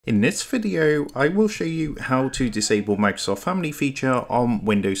In this video, I will show you how to disable Microsoft Family feature on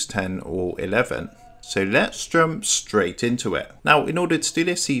Windows 10 or 11. So let's jump straight into it. Now, in order to do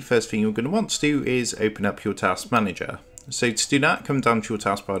this, the first thing you're going to want to do is open up your Task Manager. So to do that, come down to your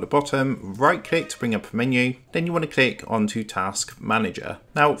taskbar at the bottom, right click to bring up a menu, then you want to click onto Task Manager.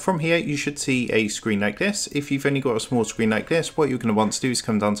 Now from here you should see a screen like this. If you've only got a small screen like this, what you're going to want to do is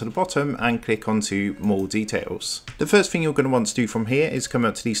come down to the bottom and click onto More Details. The first thing you're going to want to do from here is come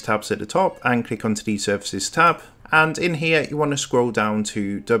up to these tabs at the top and click onto the Services tab. And in here, you want to scroll down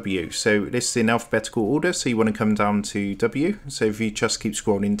to W. So this is in alphabetical order, so you want to come down to W. So if you just keep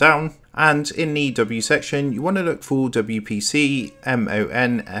scrolling down, and in the W section, you want to look for WPC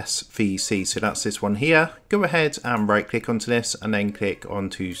MONSVC. So that's this one here. Go ahead and right click onto this and then click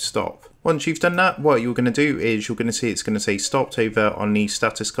onto Stop. Once you've done that, what you're going to do is you're going to see it's going to say stopped over on the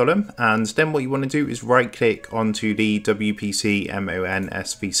status column. And then what you want to do is right click onto the WPC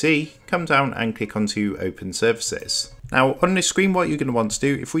MONSVC, come down and click onto Open Services. Now on this screen, what you're going to want to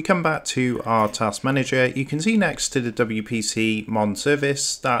do, if we come back to our Task Manager, you can see next to the WPC Mon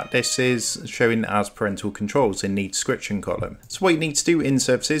service that this is showing as parental controls in the description column. So what you need to do in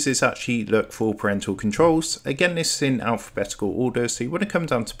services is actually look for parental controls. Again, this is in alphabetical order, so you want to come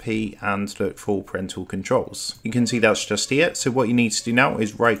down to P and look for parental controls. You can see that's just here. So what you need to do now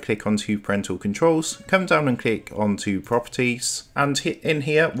is right click onto parental controls, come down and click onto properties. And in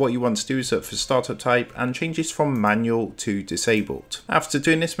here, what you want to do is look for startup type and change this from manual to disabled. After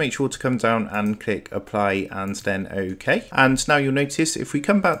doing this, make sure to come down and click apply and then OK. And now you'll notice if we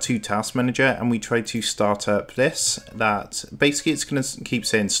come back to Task Manager and we try to start up this, that basically it's going to keep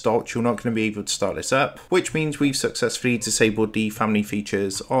saying stopped. You're not going to be able to start this up, which means we've successfully disabled the family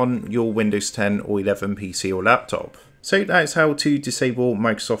features on your Windows 10 or 11 PC or laptop. So that is how to disable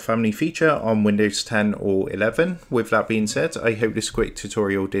Microsoft Family feature on Windows 10 or 11. With that being said, I hope this quick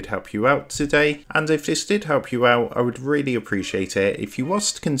tutorial did help you out today. And if this did help you out, I would really appreciate it if you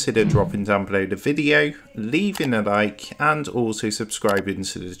was to consider dropping down below the video, leaving a like, and also subscribing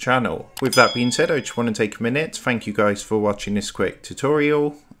to the channel. With that being said, I just want to take a minute to thank you guys for watching this quick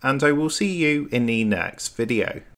tutorial, and I will see you in the next video.